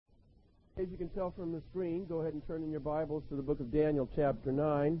As you can tell from the screen, go ahead and turn in your Bibles to the book of Daniel, chapter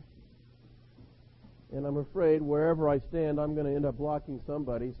 9. And I'm afraid wherever I stand, I'm going to end up blocking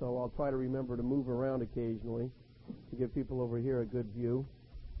somebody, so I'll try to remember to move around occasionally to give people over here a good view.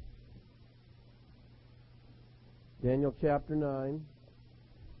 Daniel, chapter 9.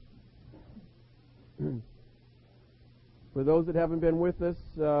 For those that haven't been with us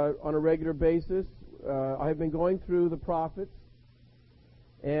on a regular basis, I've been going through the prophets.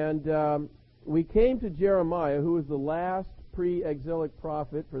 And we came to Jeremiah, who was the last pre-exilic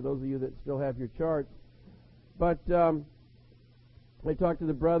prophet, for those of you that still have your charts. But I talked to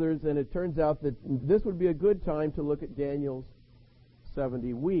the brothers, and it turns out that this would be a good time to look at Daniel's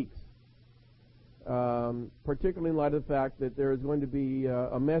 70 weeks, particularly in light of the fact that there is going to be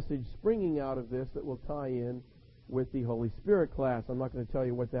a message springing out of this that will tie in with the Holy Spirit class. I'm not going to tell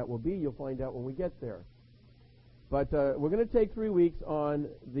you what that will be. You'll find out when we get there. But we're going to take 3 weeks on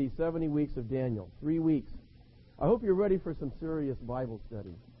the 70 weeks of Daniel. 3 weeks. I hope you're ready for some serious Bible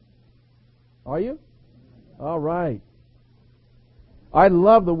study. Are you? All right. I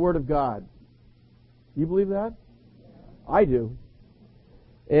love the Word of God. Do you believe that? I do.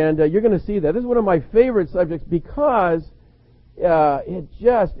 And you're going to see that. This is one of my favorite subjects because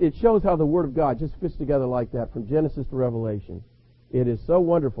it shows how the Word of God just fits together like that from Genesis to Revelation. It is so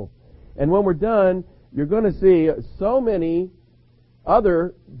wonderful. And when we're done, you're going to see so many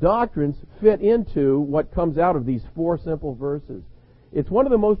other doctrines fit into what comes out of these 4 simple verses. It's one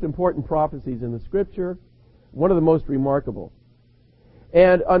of the most important prophecies in the Scripture, one of the most remarkable.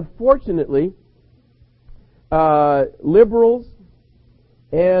 And unfortunately, liberals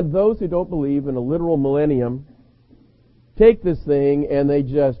and those who don't believe in a literal millennium take this thing and they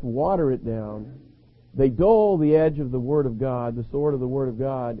just water it down. They dull the edge of the Word of God, the sword of the Word of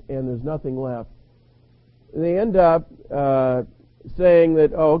God, and there's nothing left. They end up saying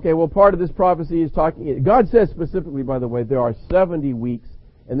that, part of this prophecy is talking... God says specifically, by the way, there are 70 weeks,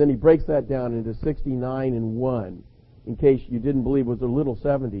 and then He breaks that down into 69 and 1, in case you didn't believe it was a little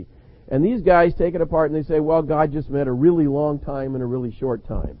 70. And these guys take it apart and they say, well, God just meant a really long time and a really short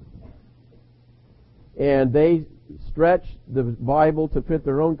time. And they stretch the Bible to fit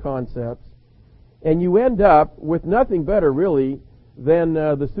their own concepts, and you end up with nothing better, really, than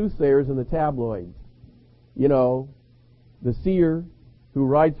the soothsayers in the tabloids. You know, the seer who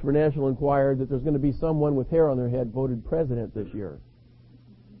writes for National Enquirer that there's going to be someone with hair on their head voted president this year.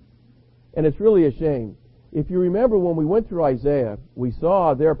 And it's really a shame. If you remember when we went through Isaiah, we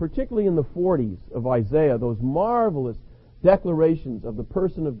saw there, particularly in the 40s of Isaiah, those marvelous declarations of the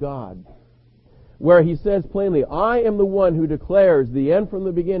person of God, where he says plainly, I am the one who declares the end from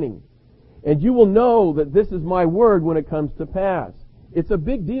the beginning, and you will know that this is my word when it comes to pass. It's a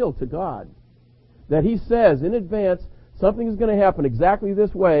big deal to God that He says in advance something is going to happen exactly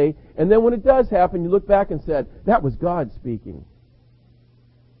this way, and then when it does happen, you look back and said, that was God speaking.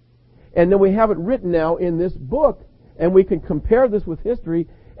 And then we have it written now in this book, and we can compare this with history,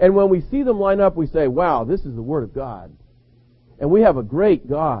 and when we see them line up, we say, wow, this is the Word of God. And we have a great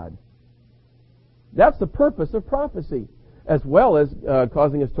God. That's the purpose of prophecy, as well as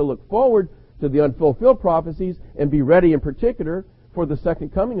causing us to look forward to the unfulfilled prophecies and be ready in particular for the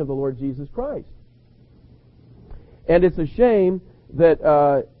second coming of the Lord Jesus Christ. And it's a shame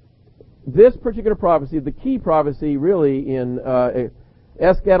that this particular prophecy, the key prophecy really in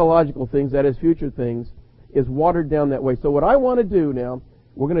eschatological things, that is future things, is watered down that way. So what I want to do now,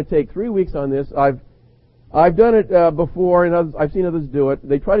 we're going to take 3 weeks on this. I've done it before, and I've seen others do it.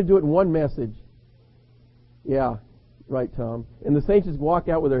 They try to do it in one message. Yeah, right, Tom. And the saints just walk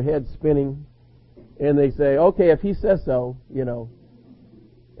out with their heads spinning, and they say, okay, if He says so, you know.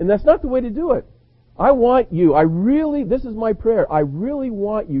 And that's not the way to do it. I want you, this is my prayer, I really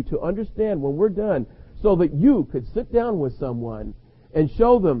want you to understand when we're done so that you could sit down with someone and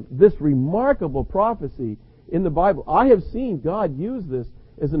show them this remarkable prophecy in the Bible. I have seen God use this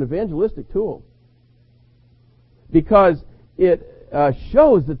as an evangelistic tool because it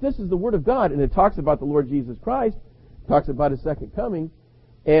shows that this is the Word of God, and it talks about the Lord Jesus Christ, talks about His second coming,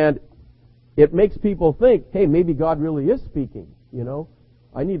 and it makes people think, hey, maybe God really is speaking, you know.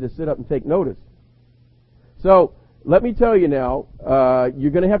 I need to sit up and take notice. So, let me tell you now, you're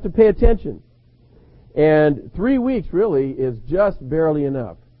going to have to pay attention. And 3 weeks really is just barely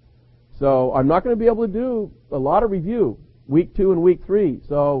enough. So, I'm not going to be able to do a lot of review, week 2 and week 3.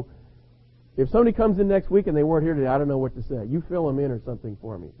 So, if somebody comes in next week and they weren't here today, I don't know what to say. You fill them in or something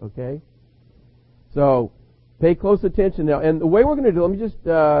for me, okay? So, pay close attention now. And the way we're going to do, let me just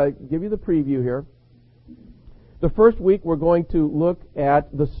give you the preview here. The first week we're going to look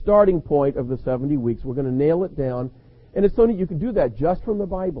at the starting point of the 70 weeks. We're going to nail it down. And it's so neat you can do that just from the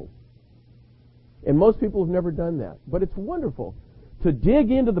Bible. And most people have never done that. But it's wonderful to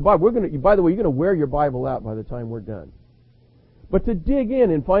dig into the Bible. By the way, you're going to wear your Bible out by the time we're done. But to dig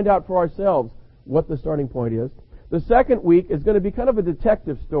in and find out for ourselves what the starting point is. The second week is going to be kind of a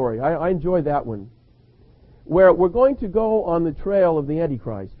detective story. I enjoy that one. Where we're going to go on the trail of the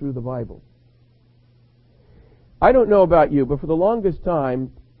Antichrist through the Bible. I don't know about you, but for the longest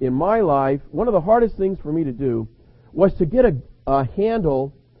time in my life, one of the hardest things for me to do was to get a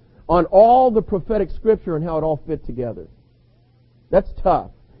handle on all the prophetic scripture and how it all fit together. That's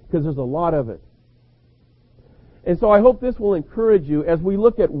tough, because there's a lot of it. And so I hope this will encourage you as we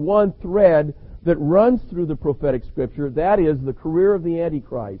look at one thread that runs through the prophetic scripture, that is the career of the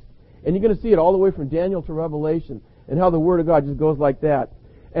Antichrist. And you're going to see it all the way from Daniel to Revelation, and how the Word of God just goes like that.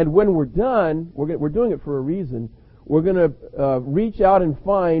 And when we're done, we're doing it for a reason, we're going to reach out and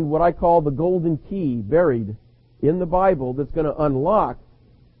find what I call the golden key buried in the Bible that's going to unlock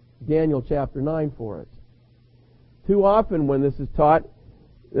Daniel chapter 9 for us. Too often when this is taught,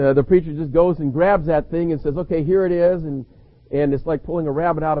 the preacher just goes and grabs that thing and says, okay, here it is, and it's like pulling a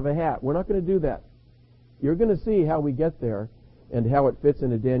rabbit out of a hat. We're not going to do that. You're going to see how we get there and how it fits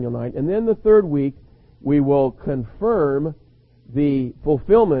into Daniel 9. And then the third week, we will confirm the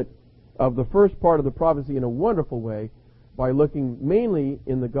fulfillment of the first part of the prophecy in a wonderful way by looking mainly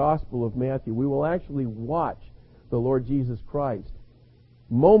in the Gospel of Matthew. We will actually watch the Lord Jesus Christ,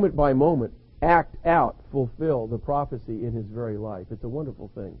 moment by moment, act out, fulfill the prophecy in His very life. It's a wonderful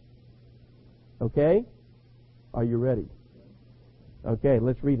thing. Okay? Are you ready? Okay,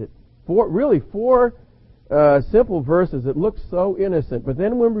 let's read it. Four simple verses. It looks so innocent, but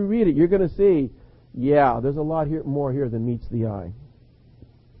then when we read it, you're going to see, yeah, there's a lot more here than meets the eye.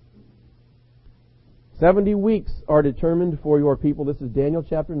 70 weeks are determined for your people. This is Daniel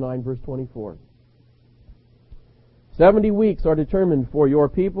chapter 9, verse 24. 70 weeks are determined for your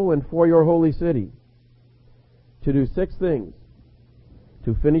people and for your holy city to do 6 things: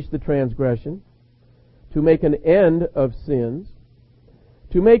 to finish the transgression, to make an end of sins,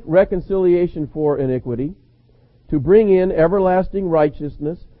 to make reconciliation for iniquity, to bring in everlasting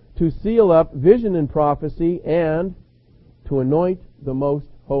righteousness, to seal up vision and prophecy, and to anoint the most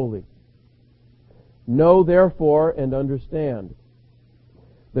holy. Know therefore and understand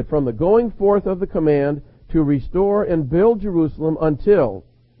that from the going forth of the command to restore and build Jerusalem until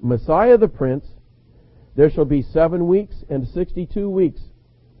Messiah the Prince, there shall be 7 weeks and 62 weeks.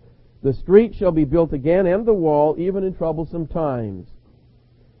 The street shall be built again, and the wall, even in troublesome times.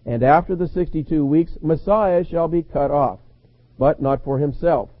 And after the 62 weeks, Messiah shall be cut off, but not for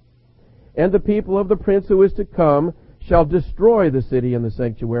himself. And the people of the Prince who is to come shall destroy the city and the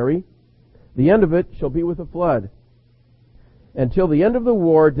sanctuary. The end of it shall be with a flood. Until the end of the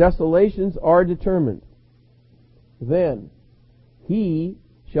war, desolations are determined. Then he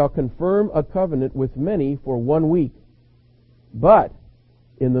shall confirm a covenant with many for 1 week. But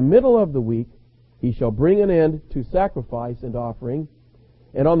in the middle of the week, he shall bring an end to sacrifice and offering.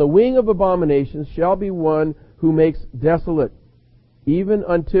 And on the wing of abominations shall be one who makes desolate, even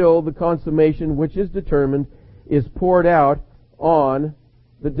until the consummation which is determined is poured out on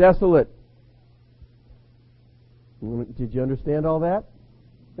the desolate. Did you understand all that?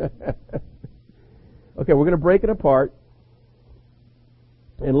 Okay, we're going to break it apart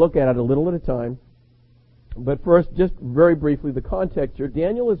and look at it a little at a time. But first, just very briefly, the context here.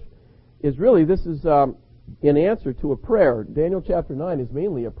 Daniel is really, this is in answer to a prayer. Daniel chapter 9 is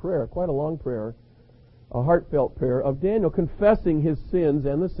mainly a prayer, quite a long prayer, a heartfelt prayer of Daniel confessing his sins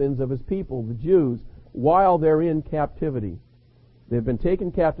and the sins of his people, the Jews, while they're in captivity. They've been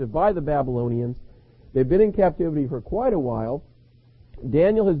taken captive by the Babylonians. They've been in captivity for quite a while.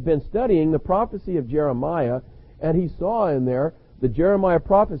 Daniel has been studying the prophecy of Jeremiah, and he saw in there that Jeremiah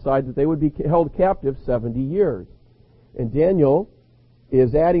prophesied that they would be held captive 70 years. And Daniel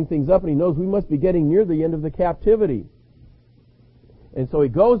is adding things up, and he knows we must be getting near the end of the captivity. And so he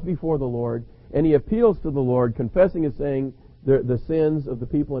goes before the Lord, and he appeals to the Lord, confessing and saying the sins of the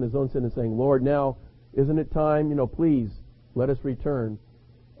people and his own sin, and saying, Lord, now isn't it time, please let us return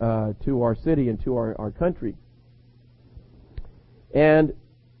to our city and to our country. And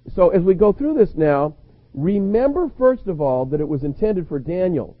so as we go through this now, remember first of all that it was intended for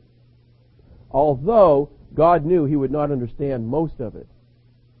Daniel, although God knew he would not understand most of it.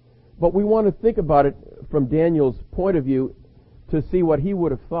 But we want to think about it from Daniel's point of view to see what he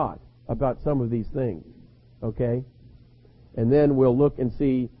would have thought about some of these things. Okay? And then we'll look and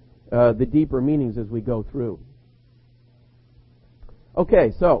see the deeper meanings as we go through.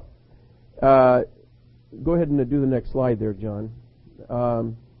 Okay, so go ahead and do the next slide there, John.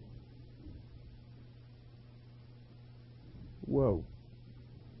 Whoa.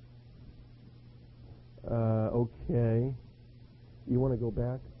 Okay. You want to go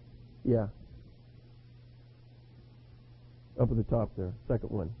back? Yeah. Up at the top there. Second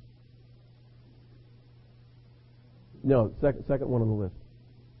one. No, second one on the list.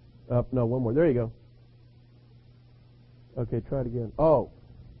 Up. No, one more. There you go. Okay, try it again. Oh.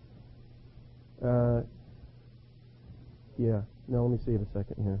 Yeah. No, let me see it a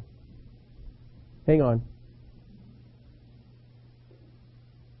second here. Hang on.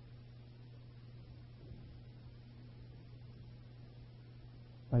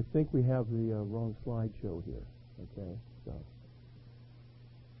 I think we have the wrong slideshow here. Okay, so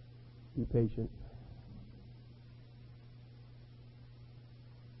be patient.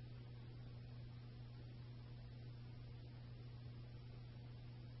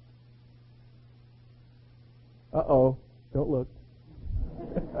 Uh-oh, don't look.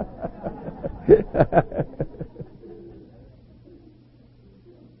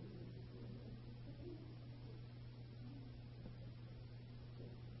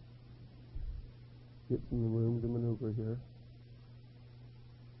 Get some room to maneuver here.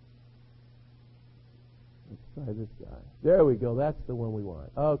 Let's try this guy. There we go. That's the one we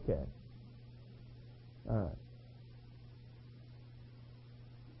want. Okay. All right.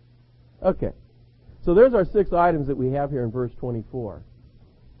 Okay. So there's our 6 items that we have here in verse 24.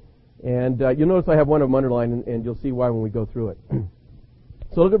 And you'll notice I have one of them underlined, and you'll see why when we go through it.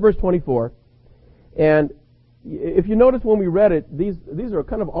 So look at verse 24. And if you notice when we read it, these are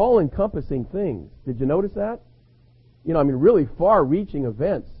kind of all-encompassing things. Did you notice that? Really far-reaching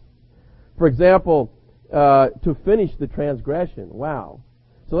events. For example, to finish the transgression. Wow.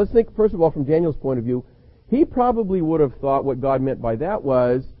 So let's think, first of all, from Daniel's point of view. He probably would have thought what God meant by that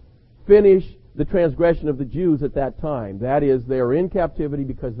was finish the transgression of the Jews at that time. That is, they are in captivity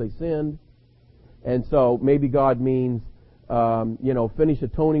because they sinned. And so maybe God means, finish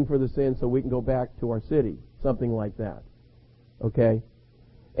atoning for the sin so we can go back to our city. Something like that. Okay?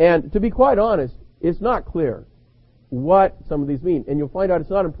 And to be quite honest, it's not clear what some of these mean. And you'll find out it's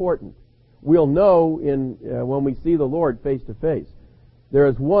not important. We'll know when we see the Lord face to face. There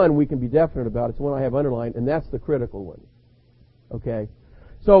is one we can be definite about. It's the one I have underlined, and that's the critical one. Okay?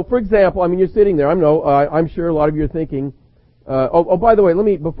 So, for example, you're sitting there. I'm sure a lot of you are thinking, by the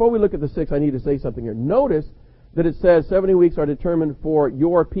way, before we look at the 6, I need to say something here. Notice that it says 70 weeks are determined for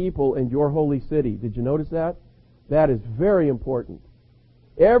your people and your holy city. Did you notice that? That is very important.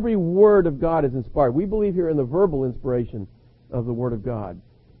 Every word of God is inspired. We believe here in the verbal inspiration of the Word of God.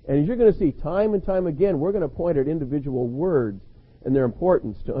 And as you're going to see time and time again, we're going to point at individual words and their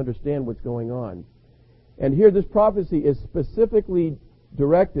importance to understand what's going on. And here this prophecy is specifically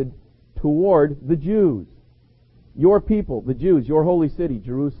directed toward the Jews. Your people, the Jews, your holy city,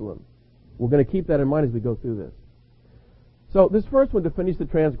 Jerusalem. We're going to keep that in mind as we go through this. So this first one, to finish the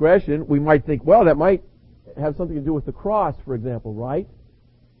transgression, we might think, well, that might have something to do with the cross, for example, right?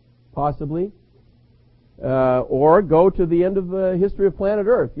 Possibly. Or go to the end of the history of planet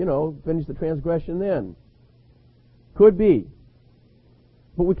Earth, finish the transgression then. Could be.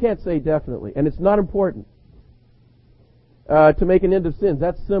 But we can't say definitely. And it's not important. To make an end of sins,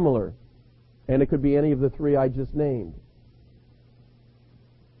 that's similar. And it could be any of the 3 I just named.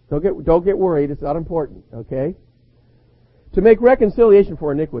 Don't get worried, it's not important, okay? To make reconciliation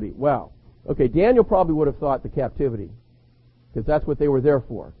for iniquity. Wow. Okay, Daniel probably would have thought the captivity, because that's what they were there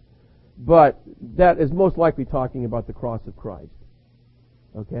for. But that is most likely talking about the cross of Christ.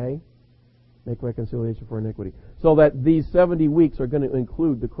 Okay? Make reconciliation for iniquity. So that these 70 weeks are going to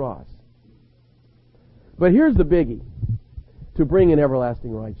include the cross. But here's the biggie. To bring in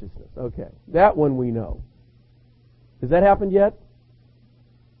everlasting righteousness. Okay. That one we know. Has that happened yet?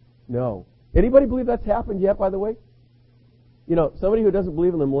 No. Anybody believe that's happened yet, by the way? Somebody who doesn't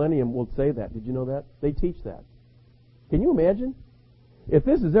believe in the millennium will say that. Did you know that? They teach that. Can you imagine? If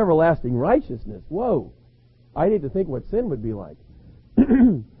this is everlasting righteousness, whoa. I need to think what sin would be like.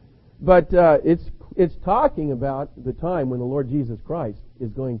 But it's talking about the time when the Lord Jesus Christ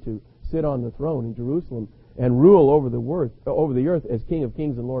is going to sit on the throne in Jerusalem and rule over the earth as King of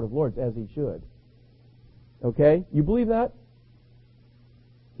Kings and Lord of Lords, as He should. Okay? You believe that?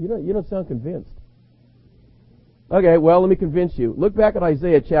 You don't sound convinced. Okay, well, let me convince you. Look back at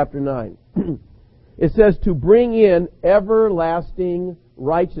Isaiah chapter 9. It says to bring in everlasting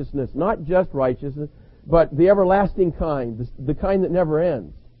righteousness. Not just righteousness, but the everlasting kind. The kind that never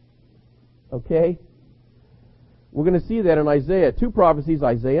ends. Okay? We're going to see that in Isaiah. 2 prophecies,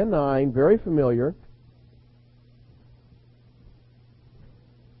 Isaiah 9, very familiar.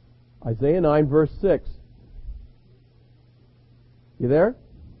 Isaiah 9, verse 6. You there?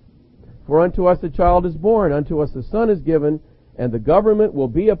 For unto us a child is born, unto us a son is given, And the government will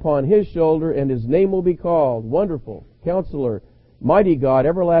be upon his shoulder, and his name will be called Wonderful, Counselor, Mighty God,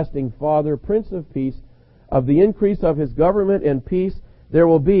 Everlasting Father, Prince of Peace. Of the increase of his government and peace there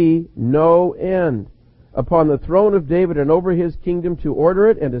will be no end. Upon the throne of David and over his kingdom, to order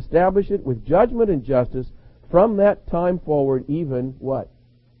it and establish it with judgment and justice from that time forward, even what?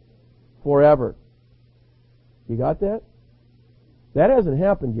 Forever. You got that? That hasn't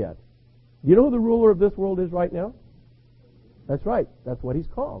happened yet. You know who the ruler of this world is right now? That's right. That's what he's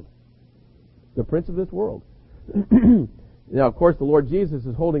called. The prince of this world. Now, of course, the Lord Jesus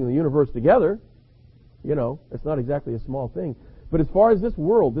is holding the universe together. You know, it's not exactly a small thing. But as far as this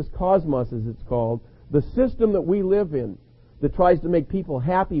world, this cosmos as it's called, the system that we live in that tries to make people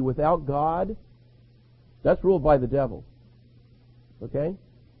happy without God, that's ruled by the devil. Okay?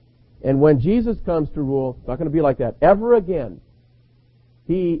 And when Jesus comes to rule, it's not going to be like that ever again.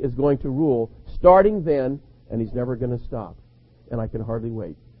 He is going to rule starting then, and he's never going to stop. And I can hardly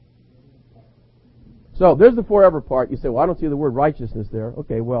wait. So, there's the forever part. You say, well, I don't see the word righteousness there.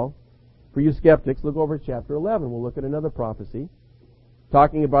 Okay, well, for you skeptics, look over at chapter 11. We'll look at another prophecy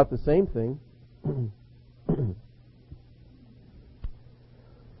talking about the same thing.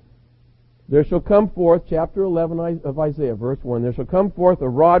 There shall come forth, chapter 11 of Isaiah, verse 1, there shall come forth a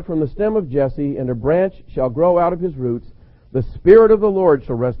rod from the stem of Jesse, and a branch shall grow out of his roots. The Spirit of the Lord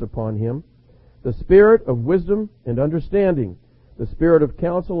shall rest upon him, the Spirit of wisdom and understanding, the Spirit of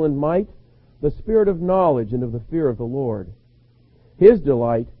counsel and might, the Spirit of knowledge and of the fear of the Lord. His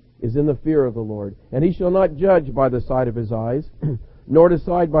delight is in the fear of the Lord, and he shall not judge by the sight of his eyes, nor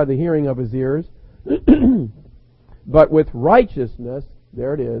decide by the hearing of his ears, but with righteousness,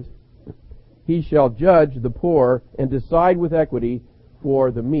 there it is, he shall judge the poor and decide with equity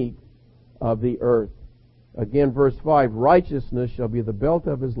for the meek of the earth. Again, verse 5, righteousness shall be the belt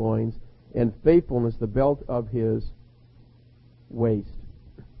of his loins, and faithfulness the belt of his waist.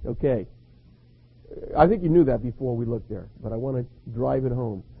 Okay. I think you knew that before we looked there, but I want to drive it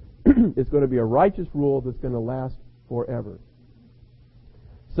home. It's going to be a righteous rule that's going to last forever.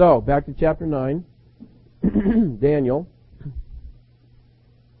 So, back to chapter 9. Daniel.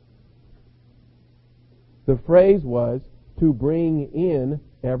 The phrase was to bring in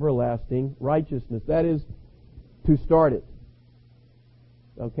everlasting righteousness. That is, to start it.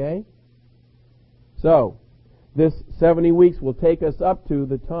 Okay? So, this 70 weeks will take us up to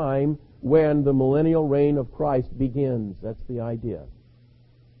the time when the millennial reign of Christ begins. That's the idea.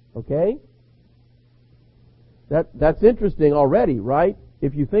 Okay? That's interesting already, right?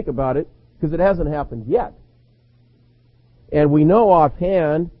 If you think about it, because it hasn't happened yet. And we know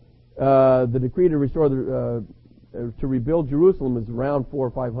offhand the decree to restore to rebuild Jerusalem is around 400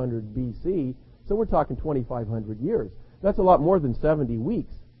 or 500 BC, so we're talking 2,500 years. That's a lot more than 70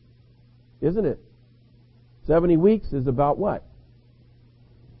 weeks, isn't it? 70 weeks is about what?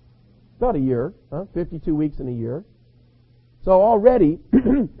 About a year, 52 weeks in a year. So already,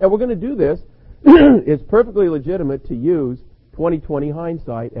 and we're going to do this, it's perfectly legitimate to use 20/20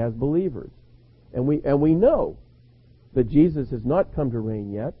 hindsight as believers. And we know that Jesus has not come to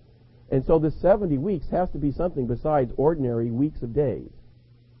reign yet, and so this 70 weeks has to be something besides ordinary weeks of days.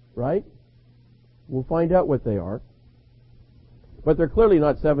 Right? We'll find out what they are. But they're clearly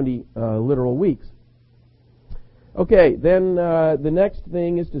not 70 literal weeks. Okay, then the next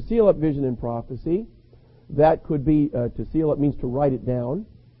thing is to seal up vision and prophecy. That could be, to seal up means to write it down,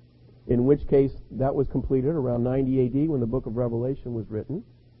 in which case that was completed around 90 AD when the book of Revelation was written.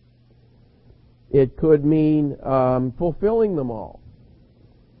 It could mean fulfilling them all.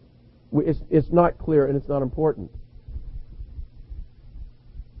 It's not clear and it's not important.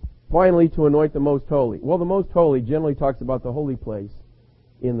 Finally, to anoint the most holy. Well, the most holy generally talks about the holy place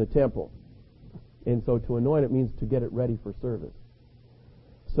in the temple. And so to anoint it means to get it ready for service.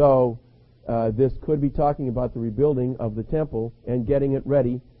 So this could be talking about the rebuilding of the temple and getting it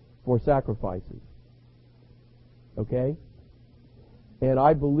ready for sacrifices. Okay? And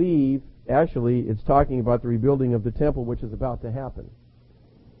I believe, actually, it's talking about the rebuilding of the temple, which is about to happen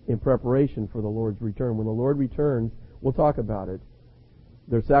in preparation for the Lord's return. When the Lord returns, we'll talk about it.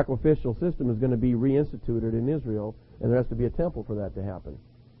 Their sacrificial system is going to be reinstituted in Israel, and there has to be a temple for that to happen.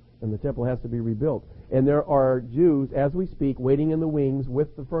 And the temple has to be rebuilt. And there are Jews, as we speak, waiting in the wings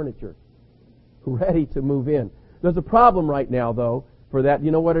with the furniture, ready to move in. There's a problem right now, though, for that.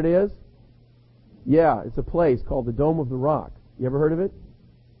 You know what it is? Yeah, it's a place called the Dome of the Rock. You ever heard of it?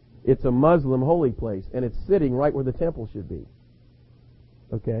 It's a Muslim holy place, and it's sitting right where the temple should be.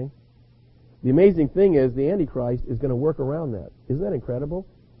 Okay? The amazing thing is the Antichrist is going to work around that. Isn't that incredible?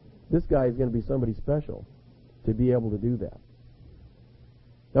 This guy is going to be somebody special to be able to do that.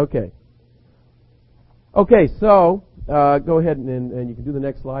 Okay. Okay, so Go ahead and you can do the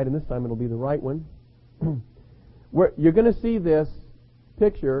next slide, and this time it'll be the right one. You're going to see this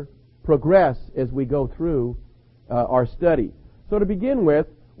picture progress as we go through our study. So to begin with,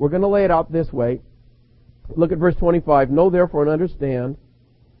 we're going to lay it out this way. Look at verse 25. Know therefore and understand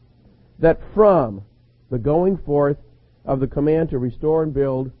that from the going forth of the command to restore and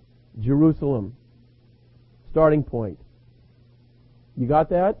build Jerusalem, starting point. You got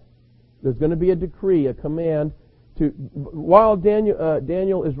that? There's going to be a decree, a command to. While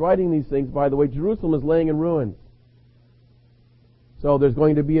Daniel is writing these things, by the way, Jerusalem is laying in ruins. So there's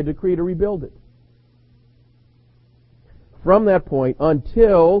going to be a decree to rebuild it. From that point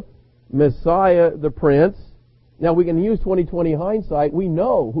until Messiah the Prince. Now we can use 20/20 hindsight. We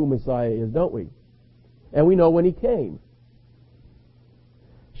know who Messiah is, don't we? And we know when he came.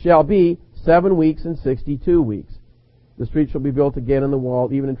 Shall be 7 weeks and 62 weeks. The street shall be built again and the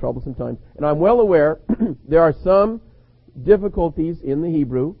wall, even in troublesome times. And I'm well aware there are some difficulties in the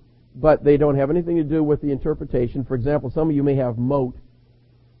Hebrew, but they don't have anything to do with the interpretation. For example, some of you may have moat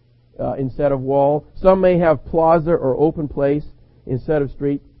instead of wall. Some may have plaza or open place instead of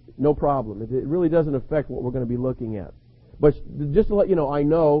street. No problem. It really doesn't affect what we're going to be looking at. But just to let you know, I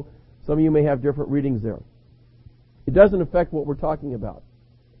know some of you may have different readings there. It doesn't affect what we're talking about.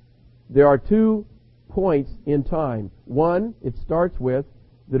 There are 2 points in time. One, it starts with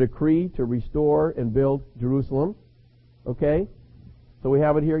the decree to restore and build Jerusalem. Okay? So we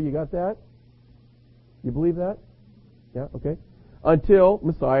have it here. You got that? You believe that? Yeah? Okay. Until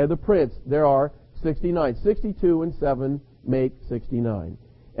Messiah the Prince. There are 69. 62 and 7 make 69.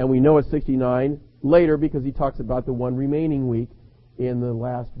 And we know it's 69 later because he talks about the one remaining week in the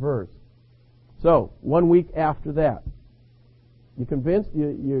last verse. So, 1 week after that. You convinced?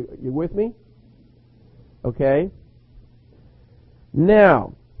 You with me? Okay.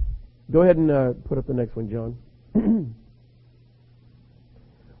 Now, go ahead and put up the next one, John.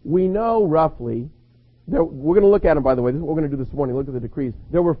 We know roughly, we're going to look at them, by the way. This is what we're going to do this morning. Look at the decrees.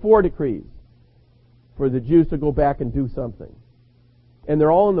 There were 4 decrees for the Jews to go back and do something. And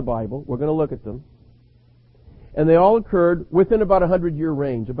they're all in the Bible. We're going to look at them. And they all occurred within about a 100-year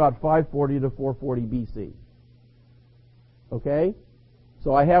range, about 540 to 440 BC. Okay?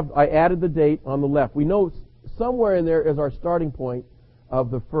 So I added the date on the left. We know somewhere in there is our starting point of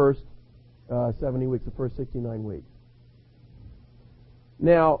the first 70 weeks, the first 69 weeks.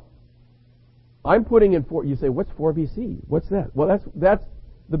 Now, I'm putting in 4. You say, what's 4 BC? What's that? Well, that's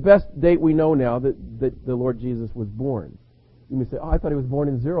the best date we know now that the Lord Jesus was born. You may say, I thought he was born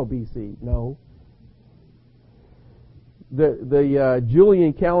in 0 BC. No. The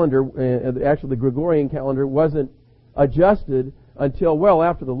Julian calendar, actually the Gregorian calendar, wasn't adjusted until well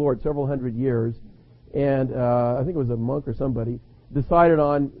after the Lord, several hundred years. And I think it was a monk or somebody decided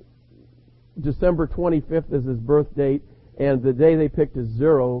on December 25th as his birth date, and the day they picked as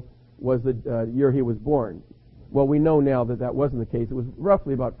 0 was the year he was born. Well, we know now that wasn't the case. It was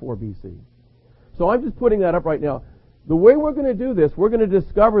roughly about 4 BC. So I'm just putting that up right now. The way we're going to do this, we're going to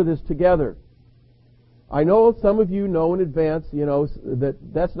discover this together. I know some of you know in advance,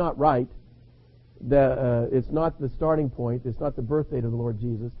 that's not right. That it's not the starting point. It's not the birth date of the Lord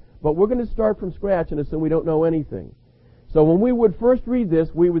Jesus. But we're going to start from scratch and assume we don't know anything. So when we would first read this,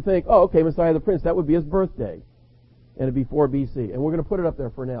 we would think, oh, okay, Messiah the Prince, that would be his birthday. And it'd be 4 BC. And we're going to put it up there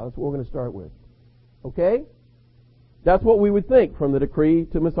for now. That's what we're going to start with. Okay? That's what we would think from the decree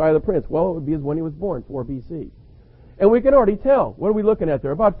to Messiah the Prince. Well, it would be when he was born, 4 BC. And we can already tell. What are we looking at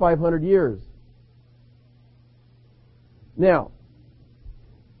there? About 500 years. Now,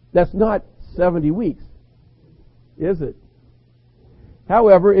 that's not 70 weeks, is it?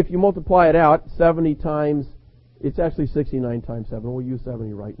 However, if you multiply it out, 70 times, it's actually 69 times 7. We'll use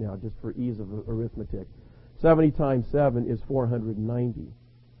 70 right now just for ease of arithmetic. 70 times 7 is 490.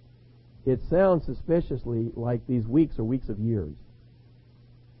 It sounds suspiciously like these weeks are weeks of years,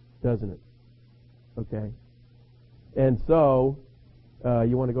 doesn't it? Okay. And so,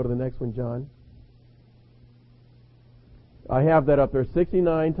 you want to go to the next one, John? I have that up there.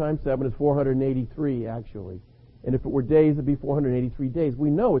 69 times 7 is 483, actually. And if it were days, it would be 483 days. We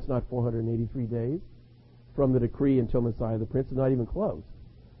know it's not 483 days from the decree until Messiah the Prince. It's not even close.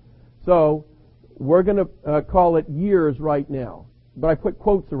 So, we're going to call it years right now. But I put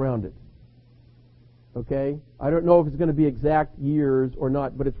quotes around it. Okay? I don't know if it's going to be exact years or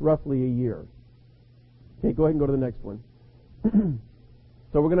not, but it's roughly a year. Okay, go ahead and go to the next one.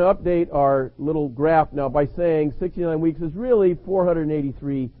 So we're going to update our little graph now by saying 69 weeks is really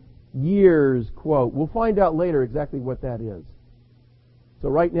 483 years, quote. We'll find out later exactly what that is. So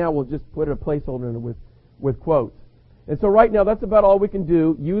right now we'll just put a placeholder in it with quotes. And so right now that's about all we can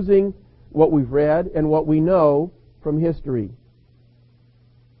do using what we've read and what we know from history.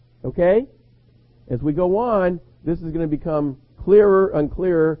 Okay? As we go on, this is going to become clearer and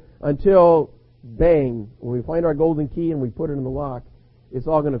clearer until, bang, when we find our golden key and we put it in the lock, it's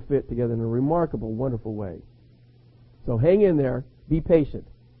all going to fit together in a remarkable, wonderful way. So hang in there. Be patient.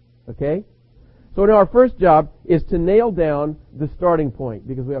 Okay? So now our first job is to nail down the starting point.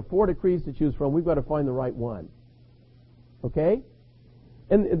 Because we have 4 decrees to choose from, we've got to find the right one. Okay?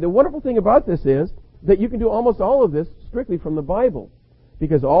 And the wonderful thing about this is that you can do almost all of this strictly from the Bible.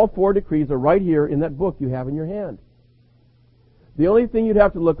 Because all 4 decrees are right here in that book you have in your hand. The only thing you'd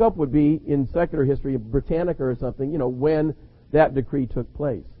have to look up would be in secular history, Britannica or something, when that decree took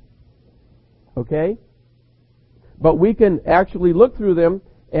place. Okay? But we can actually look through them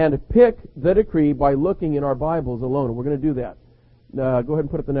and pick the decree by looking in our Bibles alone. And we're going to do that. Go ahead and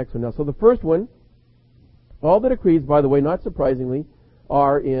put up the next one now. So the first one, all the decrees, by the way, not surprisingly,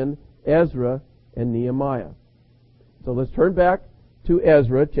 are in Ezra and Nehemiah. So let's turn back to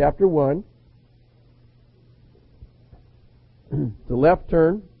Ezra chapter 1. The left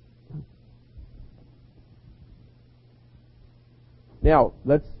turn. Now,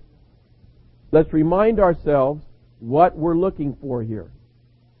 let's remind ourselves what we're looking for here.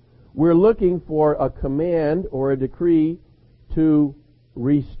 We're looking for a command or a decree to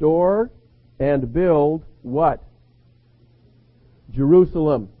restore and build what?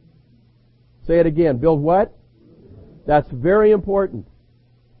 Jerusalem. Say it again. Build what? That's very important.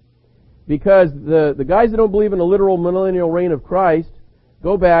 Because the guys that don't believe in a literal millennial reign of Christ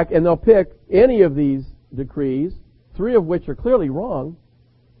go back and they'll pick any of these decrees, 3 of which are clearly wrong,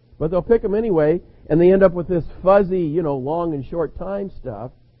 but they'll pick them anyway, and they end up with this fuzzy, long and short time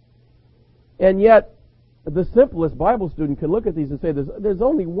stuff. And yet, the simplest Bible student can look at these and say, there's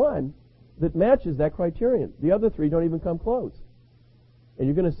only one that matches that criterion. The other 3 don't even come close. And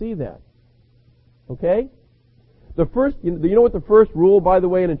you're going to see that. Okay? The first, you know what the first rule, by the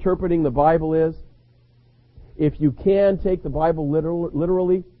way, in interpreting the Bible is? If you can take the Bible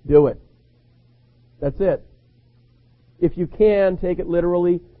literally, do it. That's it. If you can take it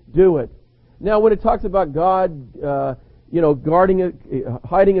literally, do it. Now, when it talks about God, guarding it,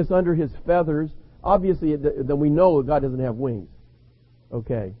 hiding us under His feathers, obviously, then we know that God doesn't have wings.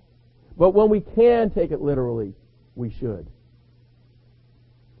 Okay. But when we can take it literally, we should.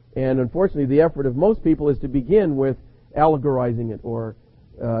 And unfortunately, the effort of most people is to begin with allegorizing it or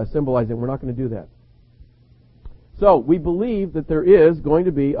symbolizing it. We're not going to do that. So, we believe that there is going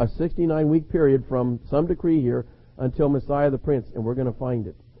to be a 69-week period from some decree here until Messiah the Prince, and we're going to find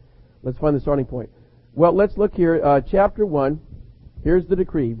it. Let's find the starting point. Well, let's look here. Chapter 1, here's the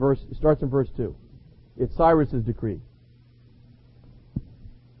decree. It starts in verse 2. It's Cyrus's decree.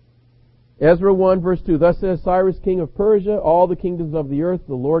 Ezra 1, verse 2. Thus says Cyrus, king of Persia, all the kingdoms of the earth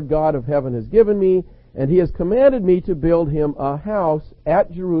the Lord God of heaven has given me, and He has commanded me to build Him a house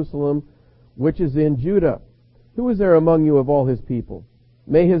at Jerusalem, which is in Judah. Who is there among you of all His people?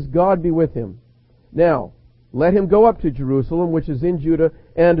 May His God be with him. Now, let him go up to Jerusalem, which is in Judah,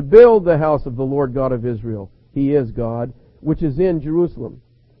 and build the house of the Lord God of Israel. He is God, which is in Jerusalem.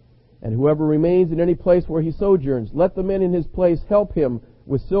 And whoever remains in any place where he sojourns, let the men in his place help him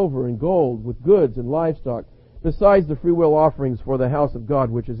with silver and gold, with goods and livestock, besides the freewill offerings for the house of God,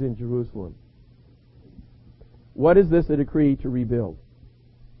 which is in Jerusalem. What is this a decree to rebuild?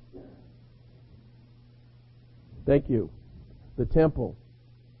 Thank you. The temple.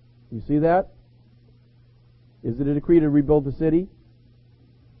 You see that? Is it a decree to rebuild the city?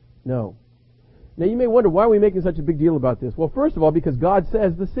 No. Now you may wonder, why are we making such a big deal about this? Well, first of all, because God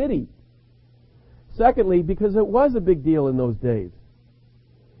says the city. Secondly, because it was a big deal in those days.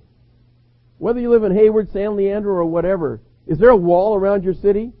 Whether you live in Hayward, San Leandro, or whatever, is there a wall around your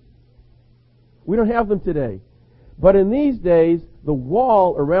city? We don't have them today. But in these days, the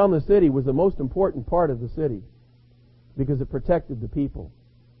wall around the city was the most important part of the city because it protected the people.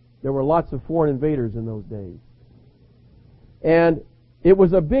 There were lots of foreign invaders in those days. And it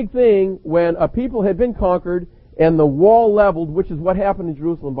was a big thing when a people had been conquered and the wall leveled, which is what happened in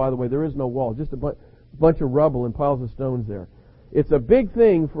Jerusalem, by the way. There is no wall, just a bunch of rubble and piles of stones there. It's a big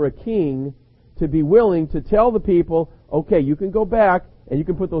thing for a king to be willing to tell the people, okay, you can go back and you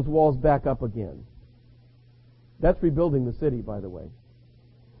can put those walls back up again. That's rebuilding the city, by the way.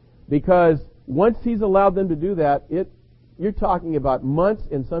 Because once he's allowed them to do that, you're talking about months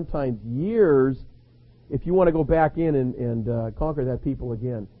and sometimes years if you want to go back in and conquer that people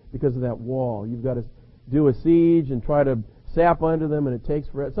again because of that wall. You've got to do a siege and try to sap under them, and it takes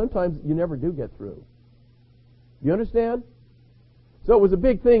forever. Sometimes you never do get through. You understand? So it was a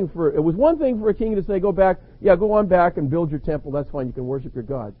big thing it was one thing for a king to say, go back, yeah, go on back and build your temple, that's fine, you can worship your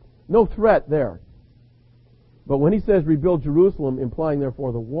God. No threat there. But when he says rebuild Jerusalem, implying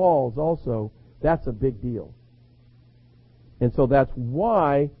therefore the walls also, that's a big deal. And so that's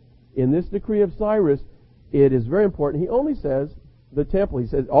why in this decree of Cyrus, it is very important. He only says the temple. He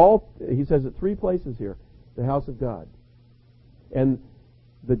says it 3 places here. The house of God. And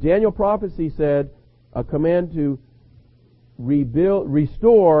the Daniel prophecy said a command to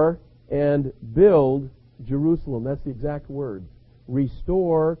restore and build Jerusalem. That's the exact word.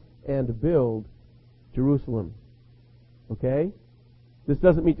 Restore and build Jerusalem. Okay? This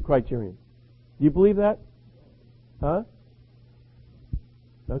doesn't meet the criterion. Do you believe that? Huh?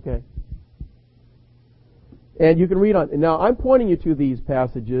 Okay. And you can read on. Now, I'm pointing you to these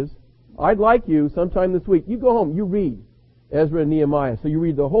passages. I'd like you, sometime this week, you go home, you read Ezra and Nehemiah. So you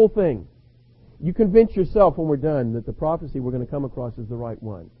read the whole thing. You convince yourself when we're done that the prophecy we're going to come across is the right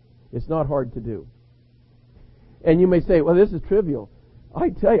one. It's not hard to do. And you may say, well, this is trivial. I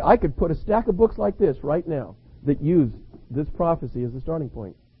tell you, I could put a stack of books like this right now that use this prophecy as the starting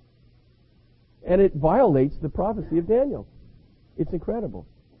point. And it violates the prophecy of Daniel. It's incredible.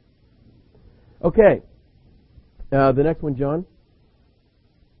 Okay. The next one, John.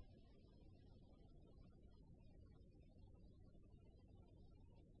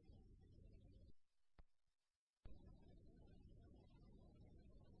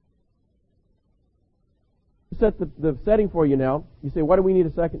 Set the setting for you now. You say, why do we need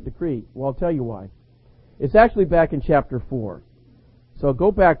a second decree? Well, I'll tell you why. It's actually back in chapter 4. So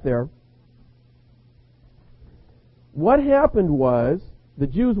go back there. What happened was the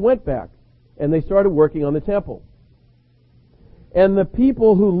Jews went back and they started working on the temple. And the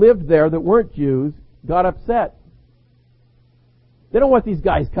people who lived there that weren't Jews got upset. They don't want these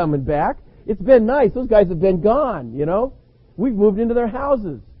guys coming back. It's been nice. Those guys have been gone, you know. We've moved into their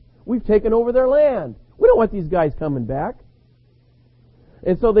houses. We've taken over their land. We don't want these guys coming back.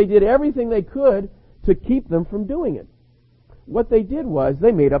 And so they did everything they could to keep them from doing it. What they did was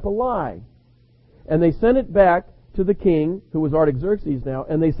they made up a lie. And they sent it back to the king, who was Artaxerxes now,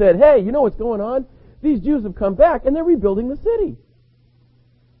 and they said, hey, you know what's going on? These Jews have come back and they're rebuilding the city.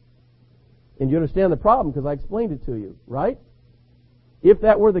 And you understand the problem because I explained it to you, right? If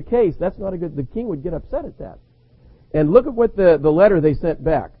that were the case, that's not a good, the king would get upset at that. And look at what the letter they sent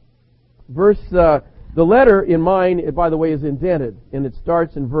back. The letter in mine, by the way, is indented, and it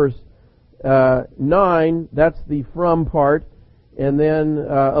starts in verse 9. That's the from part, and then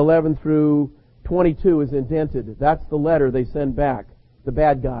 11 through 22 is indented. That's the letter they send back, the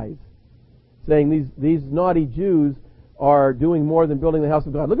bad guys, saying these naughty Jews are doing more than building the house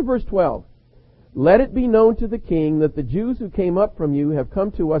of God. Look at verse 12. Let it be known to the king that the Jews who came up from you have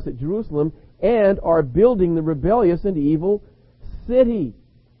come to us at Jerusalem and are building the rebellious and evil city,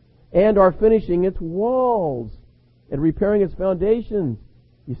 and are finishing its walls and repairing its foundations.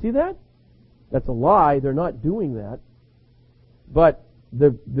 You see that? That's a lie. They're not doing that. But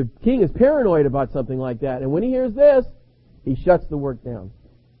the king is paranoid about something like that. And when he hears this, he shuts the work down.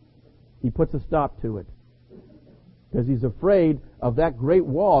 He puts a stop to it. Because he's afraid of that great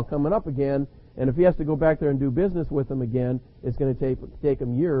wall coming up again. And if he has to go back there and do business with them again, it's going to take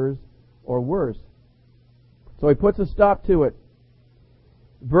him years or worse. So he puts a stop to it.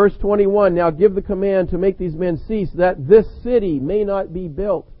 Verse 21, now give the command to make these men cease, that this city may not be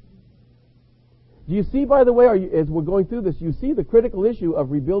built. Do you see, by the way, as we're going through this, you see the critical issue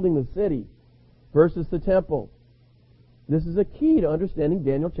of rebuilding the city versus the temple. This is a key to understanding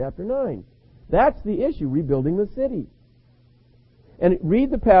Daniel chapter 9. That's the issue, rebuilding the city. And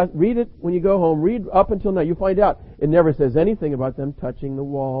read it when you go home, read up until now. You'll find out it never says anything about them touching the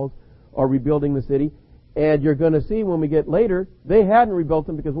walls or rebuilding the city. And you're going to see when we get later, they hadn't rebuilt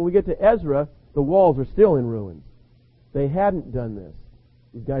them because when we get to Ezra, the walls are still in ruins. They hadn't done this.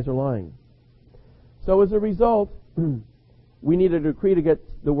 These guys are lying. So as a result, we need a decree to get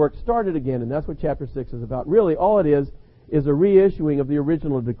the work started again, and that's what chapter 6 is about. Really, all it is a reissuing of the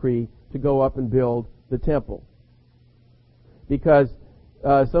original decree to go up and build the temple. Because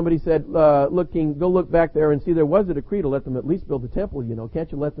somebody said, look, King, go look back there and see there was a decree to let them at least build the temple, you know. Can't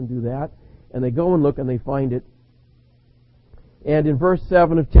you let them do that? And they go and look and they find it. And in verse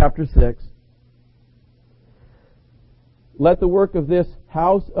 7 of chapter 6, let the work of this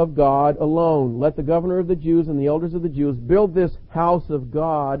house of God alone. Let the governor of the Jews and the elders of the Jews build this house of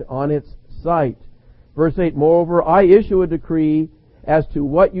God on its site. Verse 8, moreover, I issue a decree as to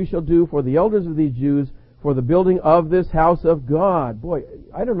what you shall do for the elders of these Jews for the building of this house of God. Boy,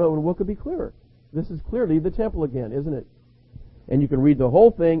 I don't know what could be clearer. This is clearly the temple again, isn't it? And you can read the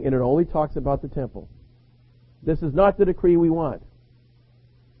whole thing, and it only talks about the temple. This is not the decree we want.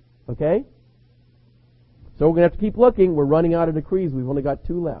 Okay? So we're going to have to keep looking. We're running out of decrees. We've only got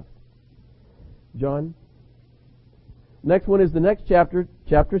 2 left. John? Next one is the next chapter,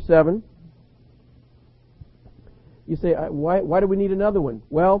 chapter 7. You say, why do we need another one?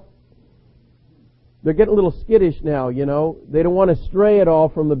 Well, they're getting a little skittish now, you know. They don't want to stray at all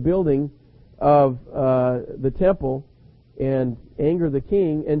from the building of the temple and anger the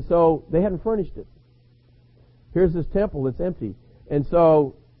king, and so they hadn't furnished it. Here's this temple that's empty. And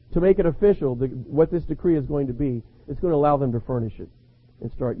so, to make it official, what this decree is going to be, it's going to allow them to furnish it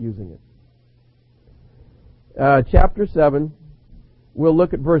and start using it. Chapter 7, we'll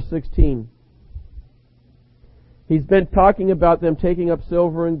look at verse 16. He's been talking about them taking up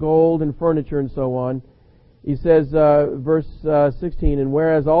silver and gold and furniture and so on. He says, verse 16, "And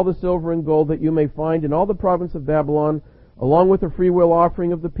whereas all the silver and gold that you may find in all the province of Babylon, along with the freewill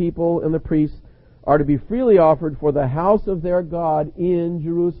offering of the people and the priests, are to be freely offered for the house of their God in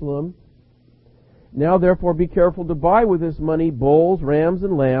Jerusalem. Now therefore be careful to buy with this money bulls, rams,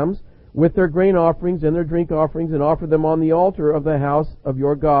 and lambs, with their grain offerings and their drink offerings, and offer them on the altar of the house of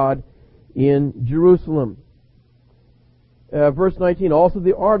your God in Jerusalem." Verse 19, "Also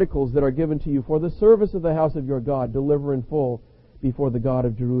the articles that are given to you for the service of the house of your God, deliver in full before the God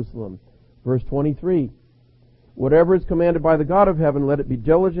of Jerusalem." Verse 23, "Whatever is commanded by the God of heaven, let it be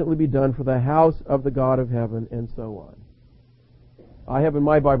diligently be done for the house of the God of heaven," and so on. I have in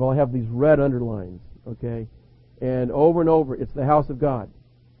my Bible, I have these red underlines, okay? And over, it's the house of God.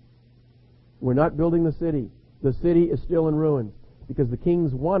 We're not building the city. The city is still in ruins because the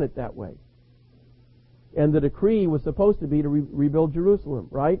kings want it that way. And the decree was supposed to be to rebuild Jerusalem,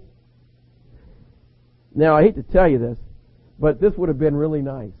 right? Now, I hate to tell you this, but this would have been really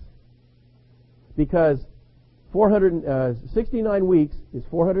nice. Because 69 weeks is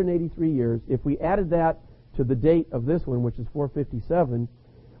 483 years. If we added that to the date of this one, which is 457,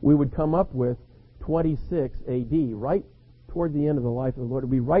 we would come up with 26 AD, right toward the end of the life of the Lord. It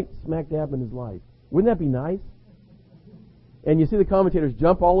would be right smack dab in His life. Wouldn't that be nice? And you see the commentators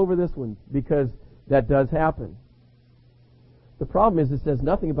jump all over this one because that does happen. The problem is it says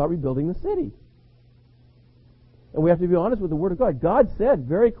nothing about rebuilding the city. And we have to be honest with the Word of God. God said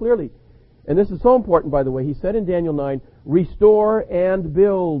very clearly, and this is so important, by the way, He said in Daniel 9, "Restore and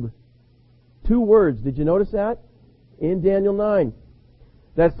build." 2 words. Did you notice that? In Daniel 9.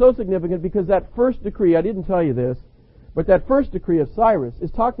 That's so significant because that first decree, I didn't tell you this, but that first decree of Cyrus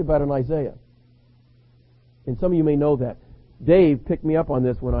is talked about in Isaiah. And some of you may know that. Dave picked me up on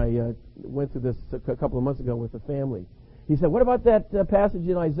this when I went through this a couple of months ago with the family. He said, "What about that passage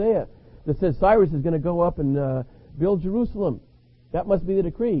in Isaiah that says Cyrus is going to go up and build Jerusalem? That must be the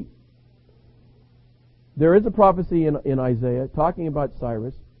decree." There is a prophecy in Isaiah talking about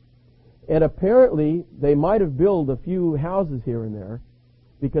Cyrus, and apparently they might have built a few houses here and there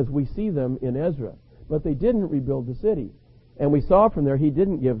because we see them in Ezra, but they didn't rebuild the city. And we saw from there He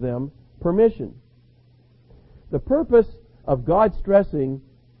didn't give them permission. The purpose of God stressing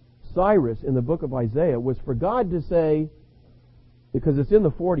Cyrus in the book of Isaiah was for God to say, because it's in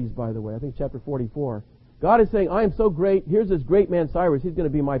the 40s, by the way, I think chapter 44, God is saying, "I am so great, here's this great man Cyrus, he's going to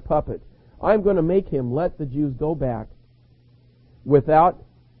be my puppet. I'm going to make him let the Jews go back without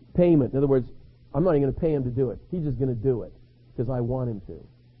payment." In other words, I'm not even going to pay him to do it. He's just going to do it because I want him to.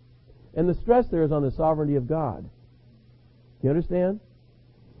 And the stress there is on the sovereignty of God. You understand?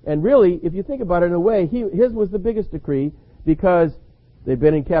 And really, if you think about it in a way, his was the biggest decree because they've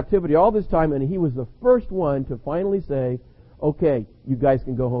been in captivity all this time, and He was the first one to finally say, "Okay, you guys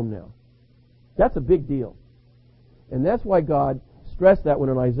can go home now." That's a big deal. And that's why God stressed that one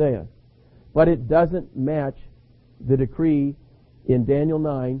in Isaiah. But it doesn't match the decree in Daniel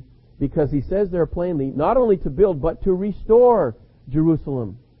 9 because He says there plainly, not only to build, but to restore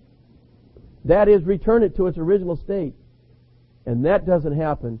Jerusalem. That is, return it to its original state. And that doesn't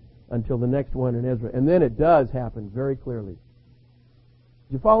happen until the next one in Ezra. And then it does happen very clearly.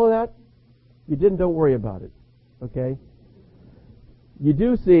 Did you follow that? You didn't, don't worry about it. Okay? You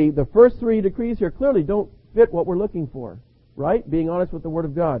do see the first 3 decrees here clearly don't fit what we're looking for. Right? Being honest with the Word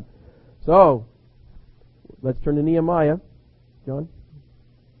of God. So, let's turn to Nehemiah. John?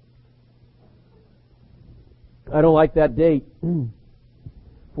 I don't like that date.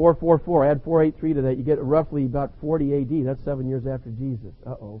 444. Add 483 to that. You get roughly about 40 AD. That's 7 years after Jesus.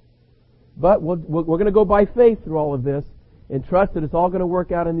 Uh-oh. But we're going to go by faith through all of this and trust that it's all going to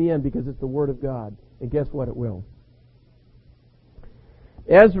work out in the end because it's the Word of God. And guess what? It will.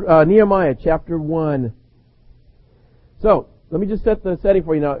 Nehemiah chapter 1. So, let me just set the setting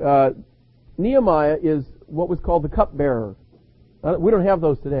for you now. Nehemiah is what was called the cupbearer. We don't have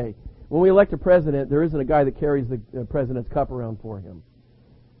those today. When we elect a president, there isn't a guy that carries the president's cup around for him.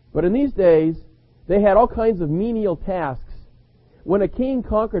 But in these days, they had all kinds of menial tasks. When a king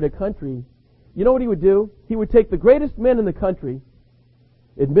conquered a country, You know what he would do? He would take the greatest men in the country,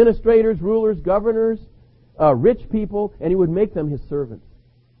 administrators, rulers, governors, rich people, and he would make them his servants.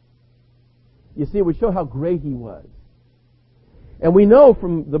 You see, it would show how great he was. And we know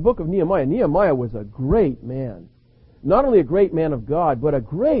from the book of Nehemiah, Nehemiah was a great man. Not only a great man of God, but a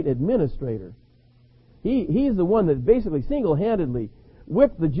great administrator. He's the one that basically single-handedly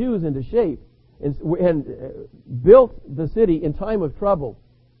whipped the Jews into shape and built the city in time of trouble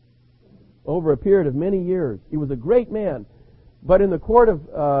over a period of many years. He was a great man. But in the court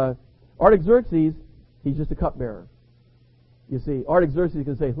of Artaxerxes, he's just a cupbearer. You see, Artaxerxes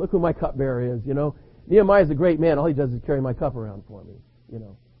can say, look who my cupbearer is, you know. Nehemiah's a great man. All he does is carry my cup around for me, you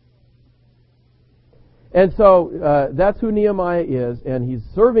know. And so that's who Nehemiah is, and he's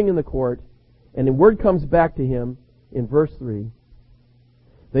serving in the court, and the word comes back to him in verse 3.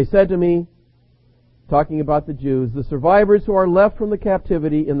 They said to me, talking about the Jews, the survivors who are left from the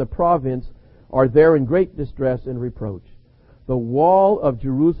captivity in the province are there in great distress and reproach. The wall of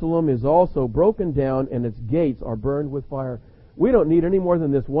Jerusalem is also broken down, and its gates are burned with fire. We don't need any more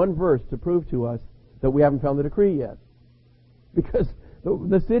than this one verse to prove to us that we haven't found the decree yet. Because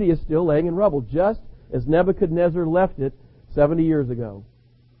the city is still laying in rubble, just as Nebuchadnezzar left it 70 years ago.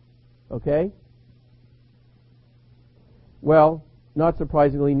 Okay? Well, not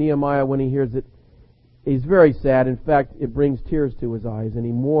surprisingly, Nehemiah, when he hears it, he's very sad. In fact, it brings tears to his eyes, and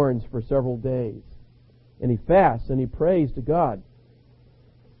he mourns for several days. And he fasts, and he prays to God.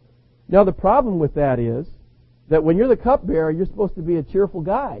 Now, the problem with that is that when you're the cupbearer, you're supposed to be a cheerful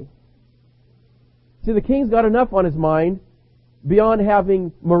guy. See, the king's got enough on his mind beyond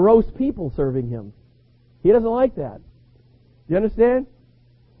having morose people serving him. He doesn't like that. Do you understand?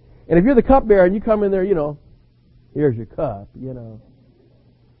 And if you're the cupbearer and you come in there, you know, here's your cup, you know,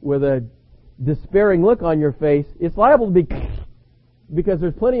 with a despairing look on your face, it's liable to be because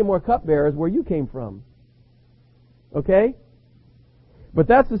there's plenty more cupbearers where you came from. Okay? But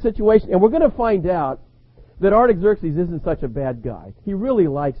that's the situation. And we're going to find out that Artaxerxes isn't such a bad guy. He really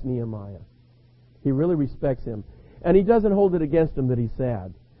likes Nehemiah. He really respects him. And he doesn't hold it against him that he's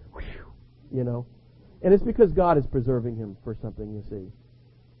sad. You know? And it's because God is preserving him for something, you see.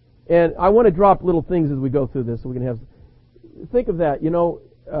 And I want to drop little things as we go through this so we can have... Think of that. You know,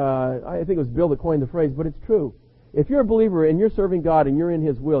 I think it was Bill that coined the phrase, but it's true. If you're a believer and you're serving God and you're in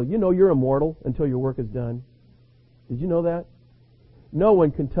His will, you know you're immortal until your work is done. Did you know that? No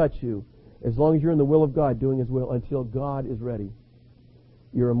one can touch you as long as you're in the will of God, doing His will, until God is ready.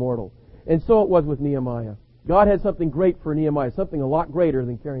 You're immortal. And so it was with Nehemiah. God had something great for Nehemiah, something a lot greater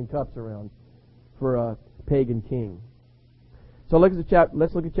than carrying cups around for a pagan king. So let's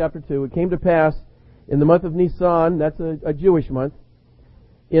look at chapter 2. It came to pass in the month of Nisan, that's a Jewish month,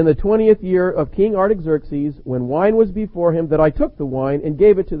 in the 20th year of King Artaxerxes, when wine was before him, that I took the wine and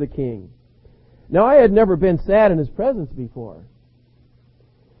gave it to the king. Now I had never been sad in his presence before.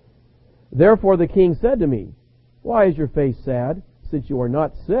 Therefore the king said to me, why is your face sad, since you are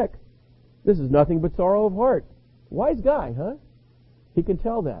not sick? This is nothing but sorrow of heart. Wise guy, huh? He can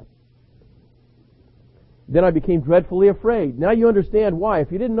tell that. Then I became dreadfully afraid. Now you understand why.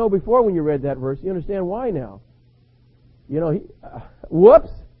 If you didn't know before when you read that verse, you understand why now. You know, whoops.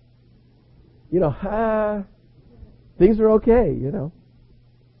 You know, things are okay, you know.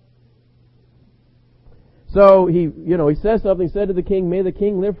 So he says something, said to the king, may the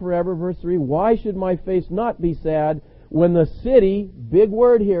king live forever, verse 3, why should my face not be sad when the city, big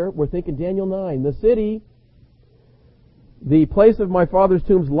word here, we're thinking Daniel 9, the city, the place of my father's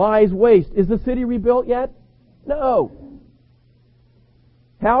tombs lies waste. Is the city rebuilt yet? No.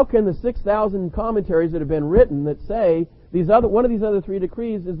 How can the 6,000 commentaries that have been written that say one of these other three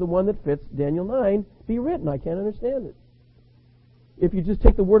decrees is the one that fits Daniel 9 be written? I can't understand it. If you just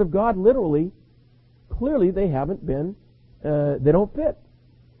take the Word of God literally, clearly they haven't been, they don't fit.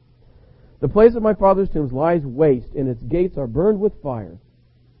 The place of my father's tombs lies waste, and its gates are burned with fire.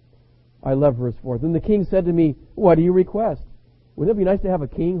 I love verse 4. Then the king said to me, what do you request? Wouldn't it be nice to have a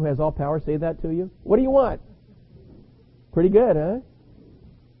king who has all power say that to you? What do you want? Pretty good, huh?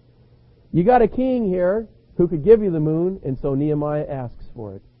 You got a king here who could give you the moon, and so Nehemiah asks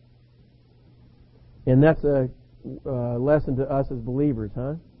for it. And that's a lesson to us as believers,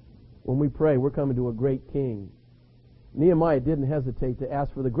 huh? When we pray, we're coming to a great king. Nehemiah didn't hesitate to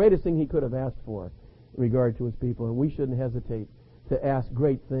ask for the greatest thing he could have asked for in regard to his people, and we shouldn't hesitate to ask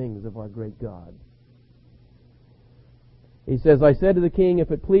great things of our great God. He says, I said to the king,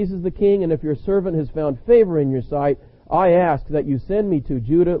 if it pleases the king, and if your servant has found favor in your sight, I ask that you send me to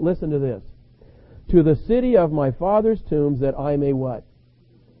Judah, listen to this, to the city of my father's tombs, that I may what?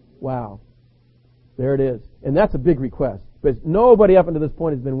 Wow. There it is. And that's a big request. But nobody up until this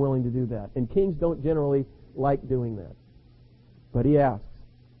point has been willing to do that. And kings don't generally like doing that. But he asks.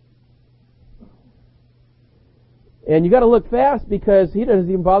 And you got to look fast because he doesn't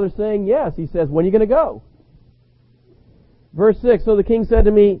even bother saying yes. He says, when are you going to go? Verse 6, so the king said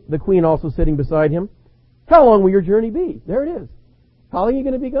to me, the queen also sitting beside him, how long will your journey be? There it is. How long are you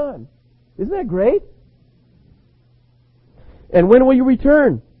going to be gone? Isn't that great? And when will you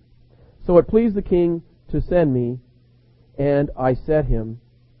return? So it pleased the king to send me, and I set him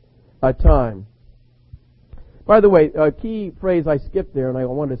a time. By the way, a key phrase I skipped there, and I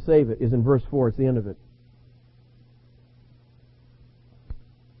wanted to save it, is in verse 4. It's the end of it.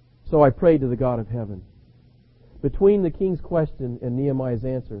 So I prayed to the God of heaven. Between the king's question and Nehemiah's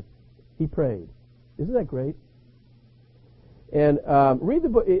answer, he prayed. Isn't that great? And read the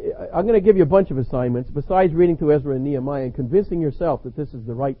book. I'm going to give you a bunch of assignments. Besides reading through Ezra and Nehemiah and convincing yourself that this is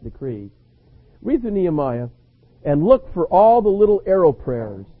the right decree, read through Nehemiah and look for all the little arrow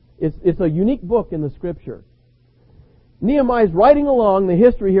prayers. It's a unique book in the Scripture. Nehemiah's writing along the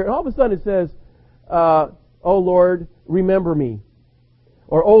history here, and all of a sudden it says, "Oh Lord, remember me,"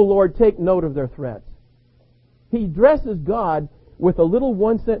 or "Oh Lord, take note of their threats." He addresses God with a little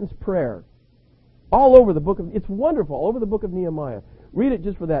one-sentence prayer. All over the book of, it's wonderful, all over the book of Nehemiah. Read it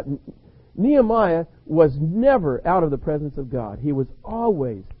just for that. Nehemiah was never out of the presence of God. He was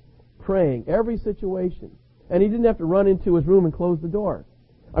always praying, every situation. And he didn't have to run into his room and close the door.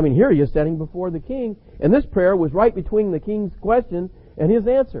 I mean, here he is standing before the king, and this prayer was right between the king's question and his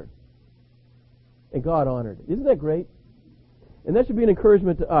answer. And God honored it. Isn't that great? And that should be an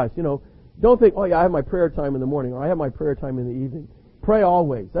encouragement to us. You know, don't think, oh yeah, I have my prayer time in the morning, or I have my prayer time in the evening. Pray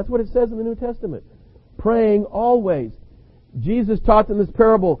always. That's what it says in the New Testament. Praying always. Jesus taught in this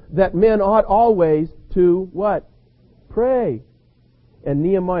parable that men ought always to what? Pray. And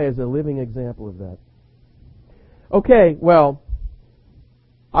Nehemiah is a living example of that. Okay, well,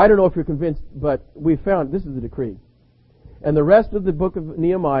 I don't know if you're convinced, but we found this is the decree. And the rest of the book of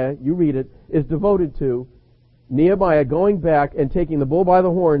Nehemiah, you read it, is devoted to Nehemiah going back and taking the bull by the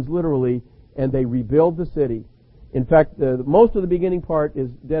horns, literally, and they rebuild the city. In fact, most of the beginning part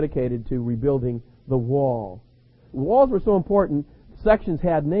is dedicated to rebuilding the wall. Walls were so important, sections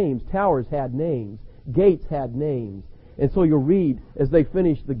had names, towers had names, gates had names. And so you'll read, as they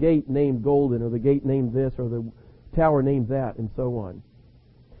finish, the gate named Golden, or the gate named this, or the tower named that, and so on.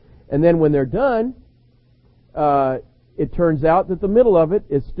 And then when they're done, it turns out that the middle of it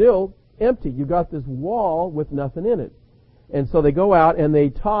is still empty. You've got this wall with nothing in it. And so they go out and they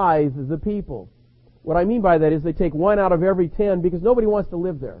tithe the people. What I mean by that is they take 1 out of every 10 because nobody wants to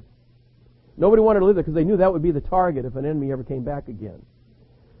live there. Nobody wanted to live there because they knew that would be the target if an enemy ever came back again.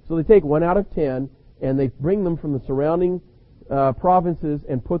 So they take 1 out of 10 and they bring them from the surrounding provinces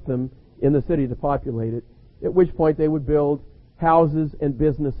and put them in the city to populate it, at which point they would build houses and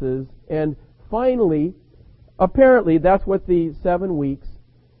businesses. And finally, apparently that's what the 7 weeks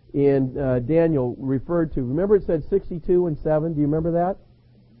in Daniel referred to. Remember it said 62 and 7? Do you remember that?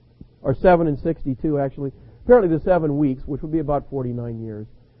 Or 7 and 62 actually. Apparently the 7 weeks, which would be about 49 years,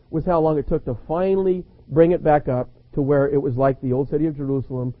 was how long it took to finally bring it back up to where it was like the old city of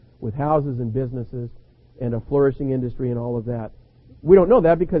Jerusalem with houses and businesses and a flourishing industry and all of that. We don't know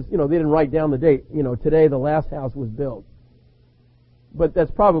that because, they didn't write down the date. Today the last house was built. But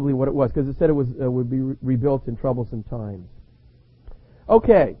that's probably what it was because it said it would be rebuilt in troublesome times.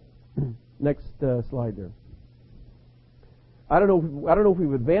 Okay, next slide there. I don't know if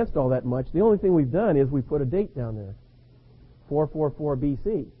we've advanced all that much. The only thing we've done is we put a date down there, 444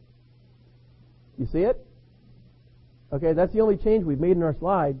 BC. You see it? Okay, that's the only change we've made in our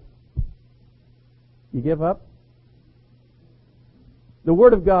slide. You give up? The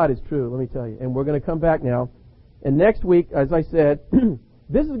Word of God is true, let me tell you. And we're going to come back now. And next week, as I said,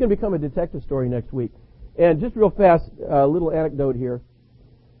 this is going to become a detective story next week. And just real fast, a little anecdote here.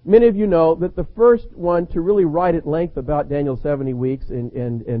 Many of you know that the first one to really write at length about Daniel's 70 weeks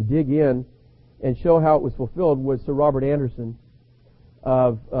and dig in and show how it was fulfilled was Sir Robert Anderson.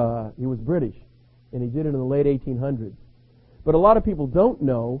 He was British, and he did it in the late 1800s. But a lot of people don't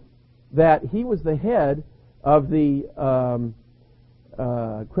know that he was the head of the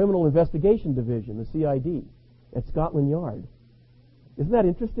Criminal Investigation Division, the CID, at Scotland Yard. Isn't that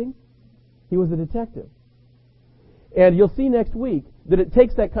interesting? He was a detective. And you'll see next week that it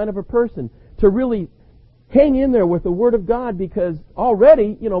takes that kind of a person to really hang in there with the Word of God because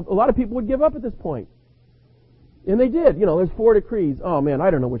already, a lot of people would give up at this point. And they did. There's 4 decrees. Oh man, I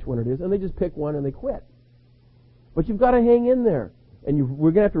don't know which one it is. And they just pick one and they quit. But you've got to hang in there. And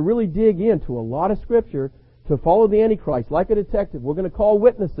we're going to have to really dig into a lot of Scripture to follow the Antichrist like a detective. We're going to call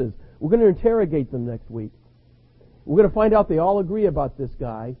witnesses. We're going to interrogate them next week. We're going to find out they all agree about this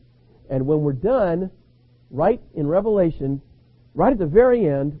guy. And when we're done, right in Revelation, right at the very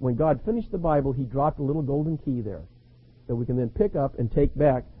end, when God finished the Bible, He dropped a little golden key there that we can then pick up and take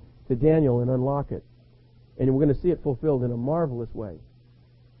back to Daniel and unlock it. And we're going to see it fulfilled in a marvelous way.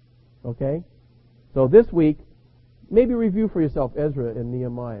 Okay? So this week, maybe review for yourself Ezra and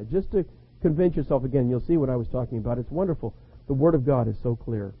Nehemiah, just to convince yourself again. You'll see what I was talking about. It's wonderful. The Word of God is so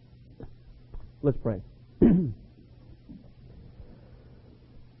clear. Let's pray.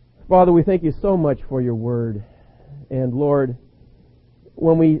 Father, we thank You so much for Your Word. And Lord,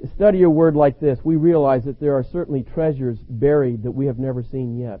 when we study Your Word like this, we realize that there are certainly treasures buried that we have never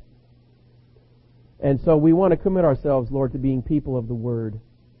seen yet. And so we want to commit ourselves, Lord, to being people of the Word.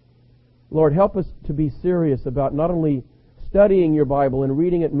 Lord, help us to be serious about not only studying Your Bible and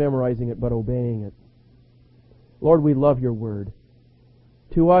reading it and memorizing it, but obeying it. Lord, we love Your Word.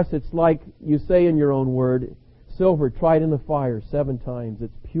 To us, it's like You say in Your own Word, silver tried in the fire 7 times.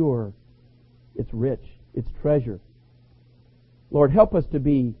 It's pure. It's rich. It's treasure. Lord, help us to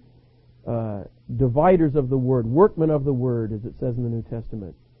be dividers of the Word, workmen of the Word, as it says in the New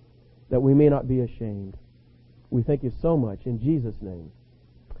Testament, that we may not be ashamed. We thank You so much. In Jesus' name,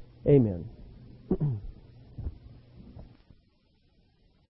 amen.